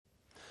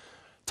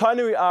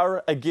Tainui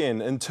are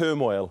again in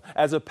turmoil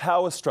as a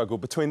power struggle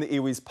between the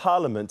iwi's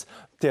parliament,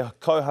 Te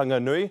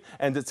Kohanga Nui,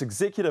 and its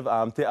executive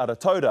arm, Te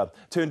Aratauira,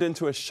 turned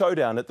into a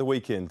showdown at the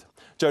weekend.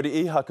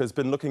 Jodie Ihaka's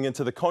been looking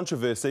into the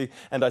controversy,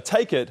 and I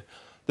take it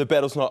the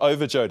battle's not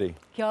over, Jodie.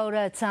 Kia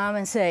ora,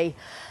 Tamasi.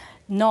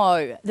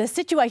 No, the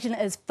situation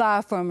is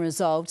far from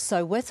resolved.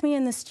 So with me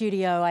in the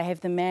studio, I have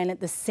the man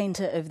at the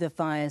centre of the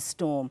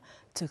firestorm,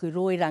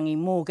 Tukoroirangi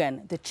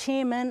Morgan, the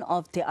chairman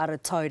of Te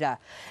Aratauira.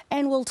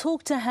 And we'll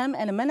talk to him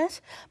in a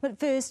minute. But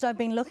first, I've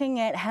been looking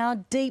at how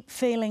deep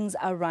feelings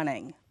are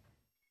running.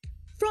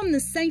 From the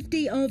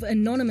safety of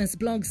anonymous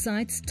blog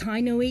sites,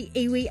 Tainui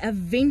iwi are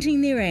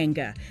venting their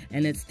anger.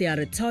 And it's Te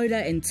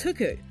Aratauira and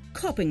Tuku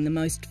copping the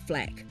most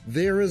flack.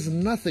 There is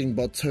nothing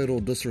but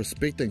total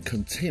disrespect and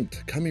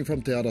contempt coming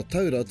from Te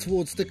Aratauira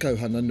towards Te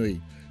Kohanga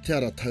Nui. Te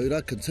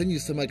Aratauira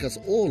continues to make us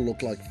all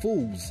look like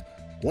fools.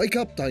 Wake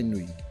up,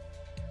 Tainui.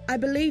 I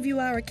believe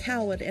you are a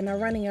coward and are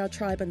running our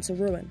tribe into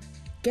ruin.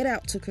 Get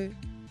out, Tuku.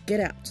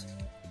 Get out.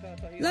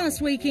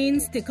 Last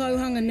weekend's Te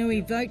Kohanga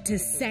Nui vote to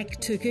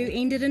sack Tuku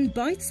ended in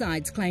both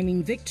sides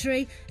claiming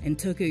victory and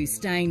Tuku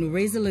staying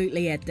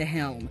resolutely at the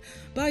helm.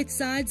 Both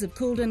sides have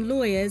called in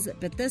lawyers,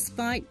 but this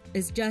fight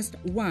is just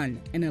one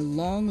in a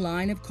long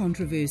line of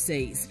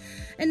controversies.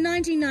 In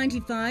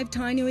 1995,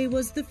 Tainui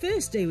was the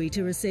first iwi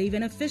to receive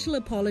an official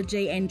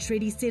apology and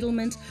treaty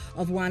settlement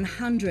of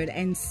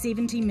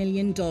 $170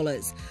 million.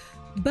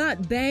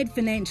 But bad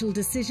financial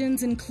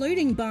decisions,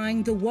 including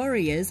buying the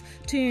Warriors,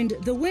 turned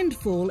the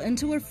windfall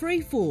into a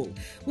freefall.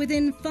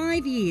 Within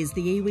 5 years,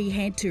 the iwi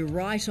had to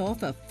write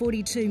off a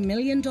 $42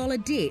 million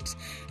debt,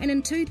 and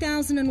in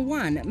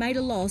 2001 made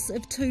a loss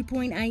of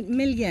 $2.8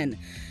 million.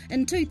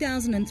 In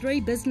 2003,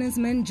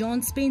 businessman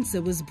John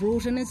Spencer was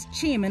brought in as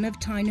chairman of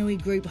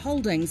Tainui Group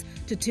Holdings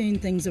to turn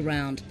things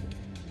around.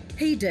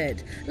 He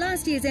did.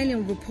 Last year's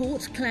annual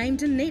report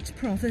claimed a net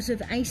profit of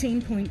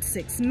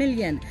 $18.6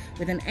 million,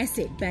 with an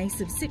asset base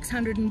of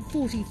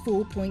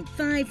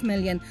 $644.5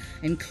 million,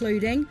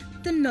 including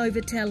the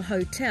Novotel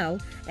Hotel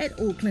at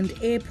Auckland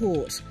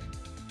Airport.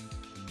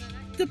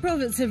 The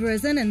profits have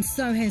risen and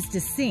so has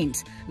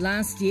dissent.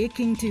 Last year,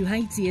 King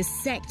Tuheitia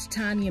sacked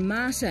Tania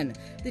Martin,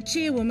 the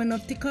chairwoman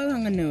of Te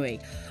Kohanga Nui,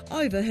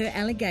 over her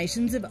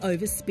allegations of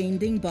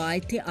overspending by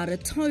Te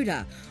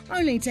Aratauira,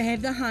 only to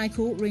have the High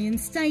Court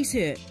reinstate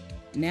her.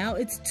 Now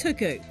it's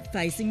Tuku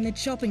facing the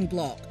chopping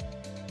block.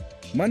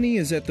 Money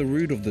is at the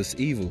root of this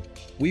evil.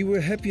 We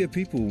were happier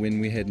people when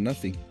we had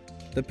nothing.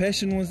 The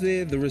passion was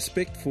there, the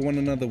respect for one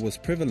another was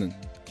prevalent.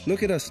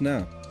 Look at us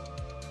now.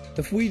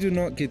 If we do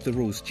not get the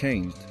rules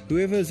changed,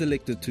 whoever is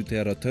elected to Te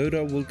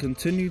Aratauira will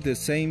continue the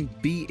same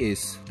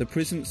BS the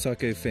present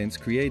sycophants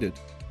created.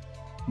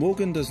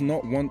 Morgan does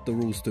not want the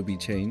rules to be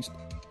changed.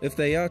 If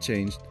they are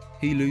changed,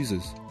 he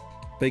loses.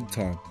 Big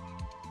time.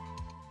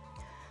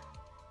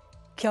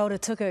 Kia ora,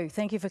 Tuku.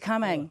 Thank you for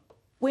coming.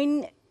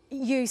 When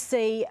you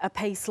see a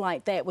piece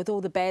like that with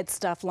all the bad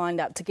stuff lined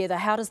up together,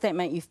 how does that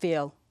make you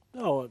feel?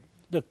 Oh,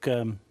 look,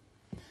 clearly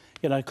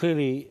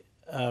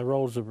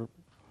roles of,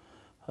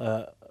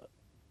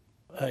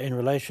 in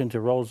relation to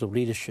roles of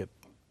leadership,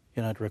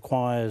 it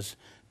requires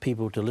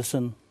people to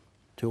listen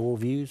to all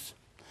views,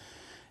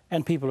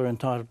 and people are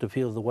entitled to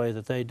feel the way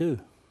that they do.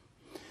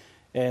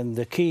 And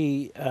the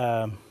key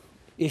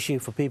issue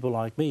for people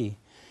like me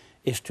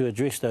is to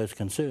address those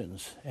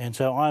concerns. And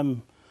so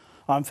I'm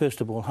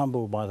first of all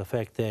humbled by the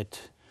fact that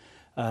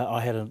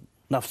I had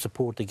enough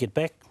support to get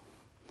back,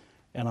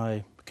 and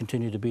I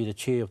continue to be the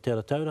chair of Te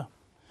Aratauira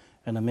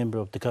and a member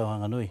of Te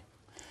Kohanga Nui.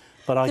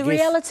 But the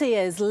reality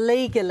is,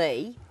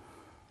 legally,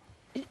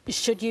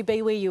 should you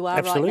be where you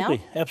are right now?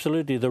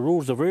 Absolutely. The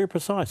rules are very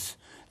precise.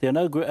 There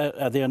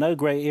are no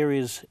grey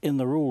areas in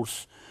the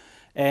rules,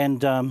 and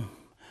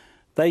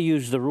they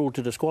used the rule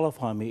to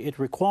disqualify me. It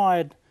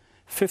required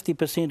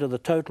 50% of the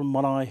total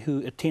marae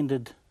who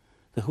attended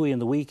the hui in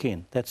the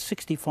weekend. That's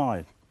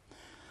 65.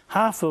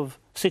 Half of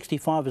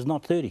 65 is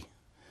not 30.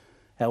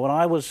 Now, when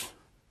I was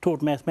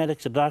taught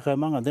mathematics at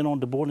Rakaumanga and then on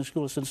to boarding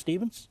school at St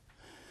Stephen's,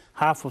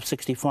 half of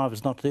 65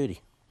 is not 30.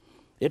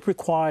 It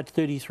required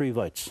 33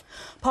 votes.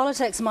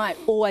 Politics might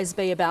always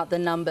be about the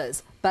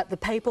numbers, but the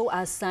people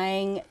are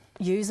saying,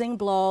 using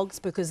blogs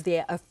because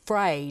they're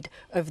afraid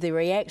of the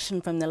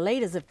reaction from the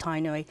leaders of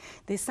Tainui.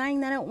 They're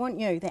saying they don't want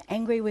you, they're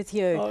angry with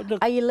you.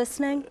 Look, are you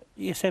listening?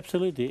 Yes,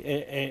 absolutely.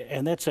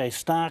 And that's a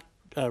stark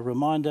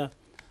reminder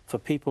for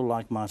people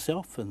like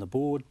myself and the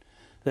board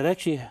that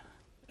actually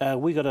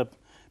we got to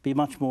be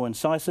much more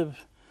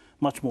incisive,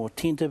 much more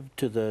attentive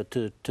to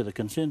the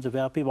concerns of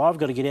our people. I've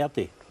got to get out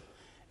there.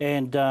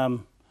 And,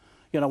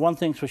 one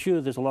thing's for sure,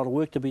 there's a lot of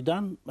work to be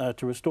done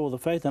to restore the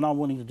faith, and I'm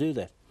willing to do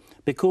that.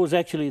 Because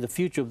actually the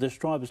future of this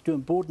tribe is too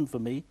important for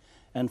me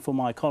and for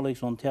my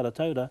colleagues on Te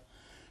Aratauira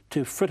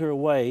to fritter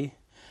away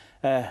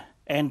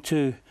and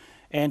to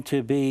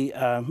be,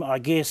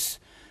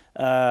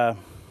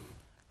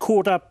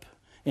 caught up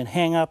and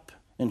hang up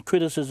in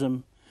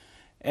criticism,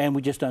 and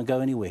we just don't go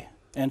anywhere.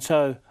 And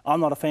so I'm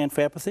not a fan for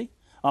apathy.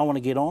 I want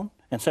to get on,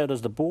 and so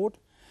does the board,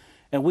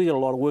 and we got a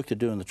lot of work to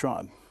do in the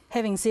tribe.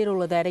 Having said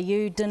all of that, are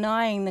you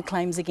denying the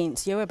claims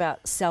against you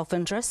about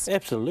self-interest?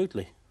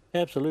 Absolutely,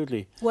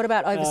 absolutely. What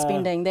about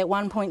overspending, that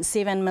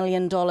 $1.7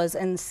 million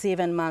in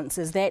 7 months?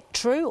 Is that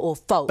true or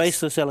false?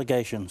 Baseless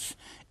allegations.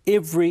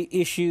 Every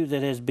issue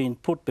that has been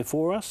put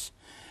before us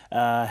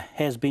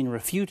has been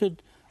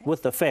refuted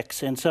with the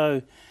facts. And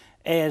so,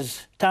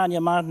 as Tanya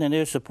Martin and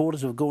her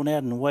supporters have gone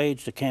out and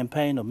waged a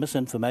campaign of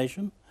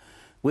misinformation,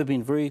 we've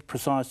been very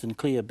precise and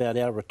clear about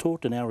our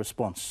retort and our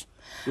response.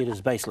 It is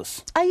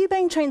baseless. Are you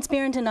being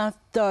transparent enough,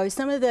 though?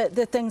 Some of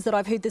the things that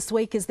I've heard this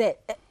week is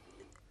that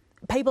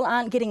people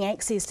aren't getting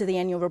access to the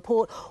annual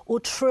report or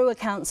true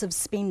accounts of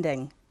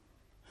spending.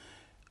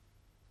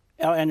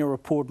 Our annual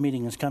report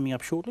meeting is coming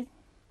up shortly,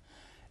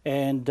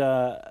 and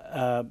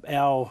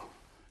our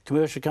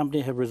commercial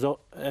company have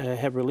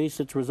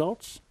released its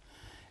results,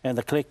 and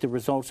the collective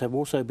results have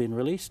also been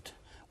released.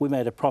 We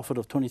made a profit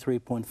of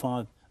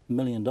 $23.5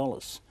 million.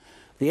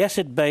 The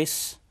asset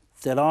base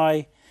that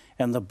I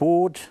and the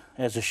board,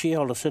 as a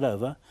shareholder, sit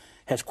over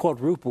has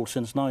quadrupled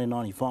since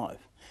 1995.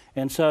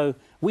 And so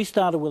we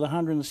started with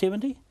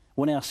 170,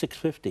 we're now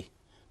 650.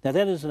 Now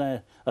that is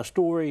a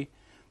story,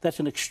 that's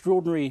an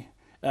extraordinary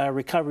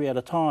recovery at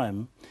a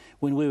time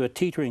when we were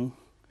teetering,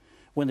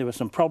 when there were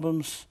some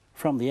problems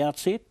from the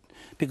outset,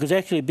 because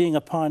actually being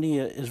a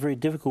pioneer is very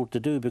difficult to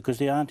do because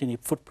there aren't any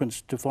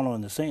footprints to follow in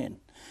the sand.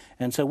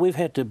 And so we've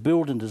had to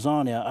build and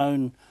design our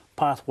own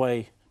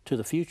pathway to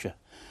the future.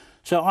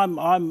 So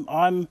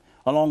I'm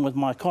along with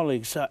my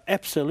colleagues,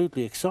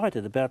 absolutely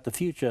excited about the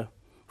future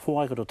for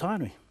Waikato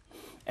Tainui.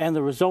 And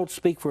the results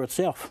speak for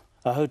itself.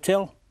 A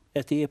hotel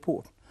at the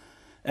airport,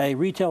 a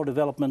retail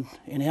development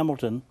in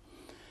Hamilton,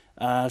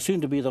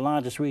 soon to be the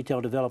largest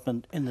retail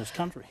development in this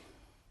country.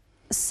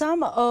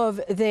 Some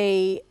of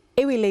the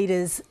iwi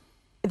leaders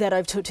that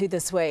I've talked to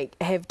this week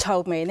have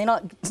told me, and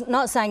they're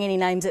not saying any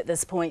names at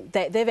this point,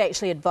 that they've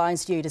actually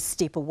advised you to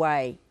step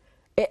away.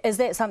 Is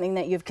that something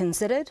that you've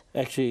considered?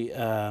 Actually,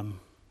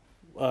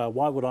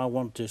 why would I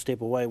want to step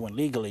away when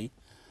legally,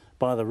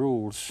 by the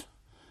rules,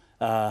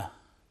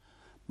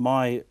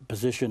 my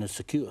position is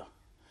secure?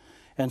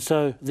 And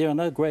so there are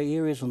no grey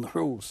areas in the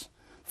rules.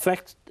 The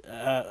fact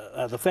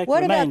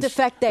what remains, about the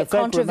fact that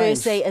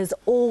controversy is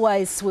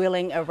always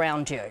swirling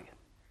around you?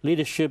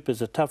 Leadership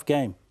is a tough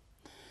game,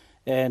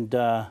 and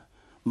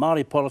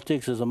Māori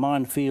politics is a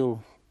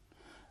minefield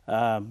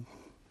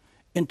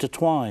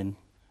intertwined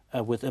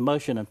with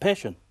emotion and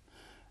passion,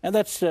 and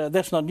that's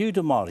not new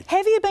to Māori.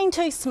 Have you been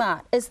too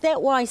smart? Is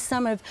that why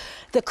some of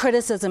the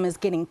criticism is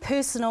getting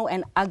personal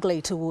and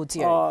ugly towards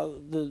you?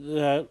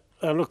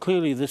 Look,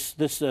 clearly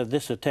this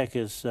attack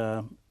is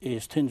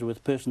tinged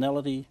with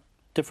personality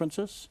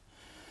differences,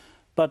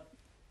 but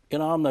you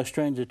know, I'm no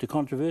stranger to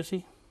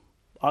controversy.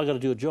 I got to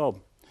do a job.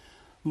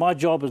 My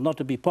job is not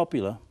to be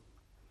popular,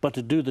 but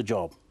to do the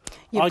job.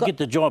 I get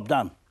the job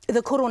done.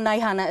 The Koro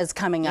Neihana is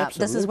coming up.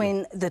 Absolutely. This is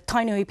when the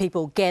Tainui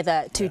people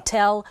gather to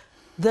tell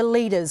the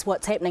leaders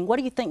what's happening. What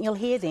do you think you'll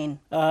hear then?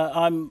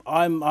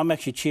 I'm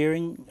actually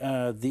chairing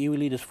the iwi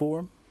Leaders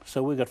Forum.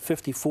 So we've got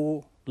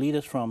 54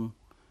 leaders from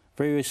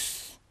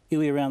various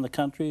iwi around the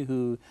country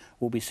who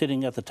will be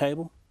sitting at the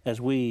table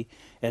as we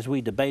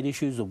debate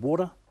issues of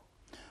water,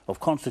 of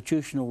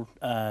constitutional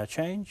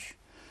change,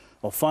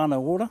 of whānau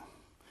order,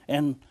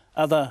 and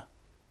other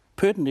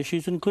pertinent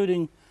issues,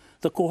 including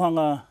the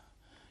kohanga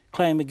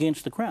claim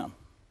against the Crown.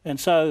 And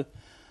so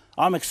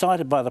I'm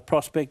excited by the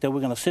prospect that we're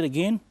going to sit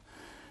again.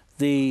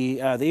 The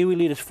iwi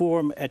Leaders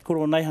Forum at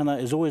Koro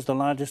Neihana is always the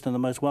largest and the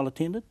most well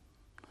attended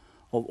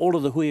of all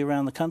of the hui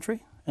around the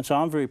country. And so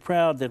I'm very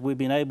proud that we've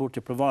been able to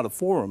provide a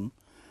forum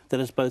that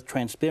is both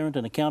transparent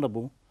and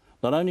accountable,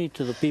 not only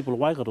to the people of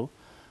Waikato,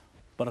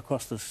 but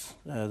across this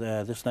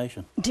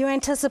nation. Do you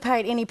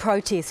anticipate any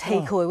protests,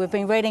 hikoi? We've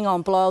been reading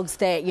on blogs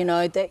that, you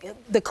know,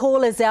 the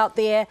call is out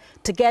there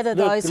to gather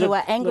those who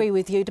are angry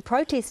with you to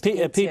protest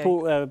against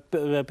you.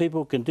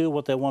 People can do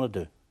what they want to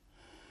do.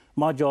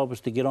 My job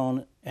is to get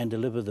on and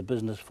deliver the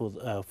business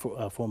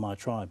for my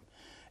tribe.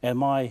 And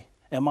my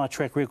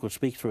track record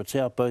speaks for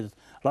itself. Both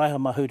Raiha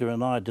Mahuta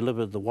and I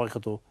delivered the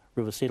Waikato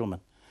River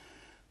Settlement.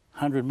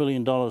 $100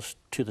 million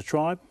to the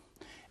tribe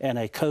and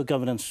a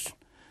co-governance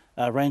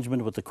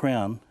arrangement with the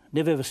Crown,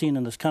 never ever seen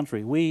in this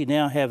country. We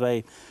now have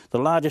the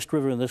largest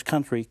river in this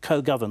country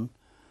co-governed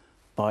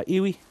by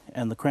iwi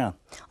and the Crown.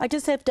 I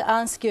just have to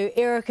ask you,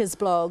 Erica's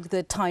blog,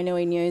 the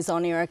Tainui News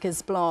on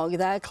Erica's blog,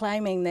 they're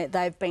claiming that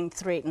they've been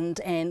threatened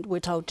and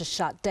we're told to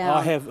shut down.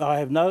 I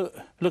have no,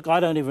 look, I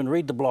don't even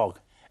read the blog.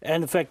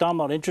 And in fact, I'm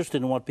not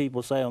interested in what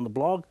people say on the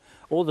blog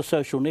or the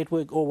social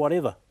network or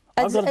whatever.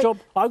 I've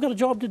got a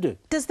job to do.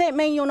 Does that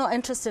mean you're not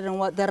interested in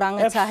what the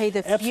rangatahi,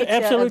 the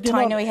future of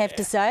Tainui have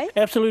to say?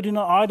 Absolutely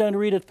not. I don't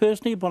read it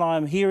personally, but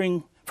I'm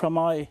hearing from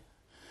my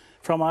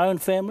own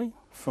family,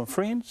 from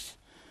friends,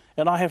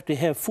 and I have to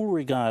have full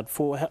regard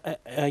for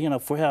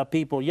for how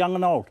people, young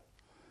and old,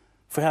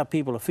 for how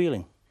people are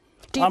feeling.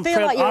 Do you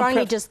feel like you're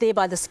only just there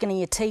by the skin of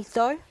your teeth,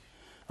 though?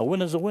 A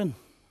win is a win.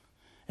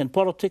 In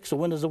politics, a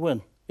win is a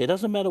win. It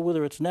doesn't matter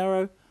whether it's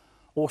narrow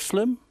or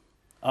slim.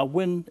 A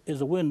win is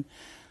a win.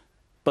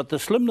 But the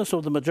slimness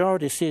of the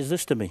majority says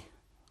this to me: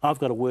 I've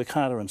got to work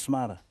harder and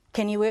smarter.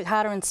 Can you work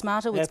harder and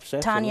smarter with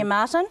Absolutely. Tanya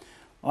Martin?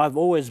 I've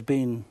always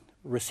been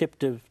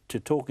receptive to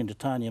talking to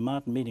Tanya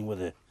Martin, meeting with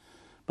her,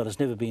 but it's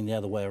never been the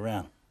other way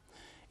around.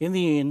 In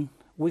the end,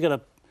 we got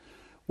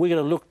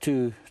to look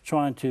to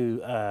trying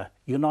to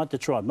unite the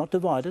tribe, not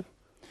divide it.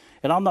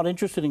 And I'm not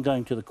interested in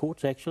going to the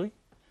courts, actually.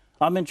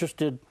 I'm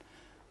interested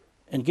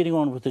in getting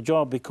on with the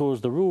job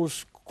because the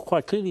rules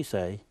quite clearly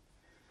say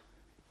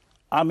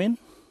I'm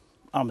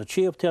the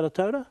chair of Te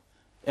Aratauta,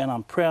 and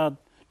I'm proud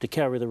to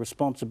carry the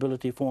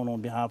responsibility for and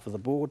on behalf of the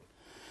board,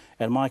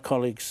 and my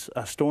colleagues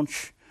are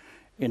staunch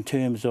in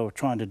terms of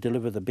trying to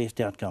deliver the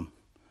best outcome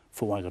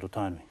for Waikato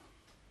Tainui.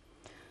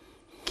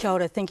 Kia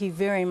ora, thank you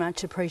very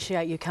much.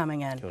 Appreciate you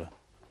coming in. Kia ora.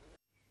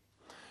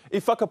 I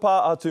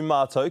whakapā atu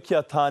mātou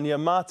kia Tanya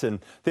Martin,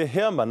 te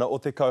heamana o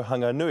te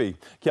kauhanga nui,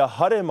 kia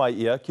hare mai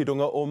ia ki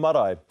runga o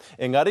Marae.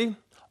 Engari,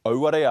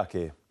 auare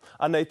ake.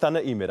 Anei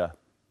tana imera.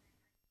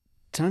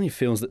 Tanya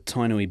feels that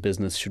Tainui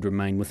business should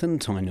remain within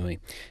Tainui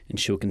and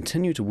she'll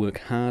continue to work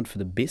hard for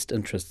the best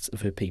interests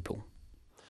of her people.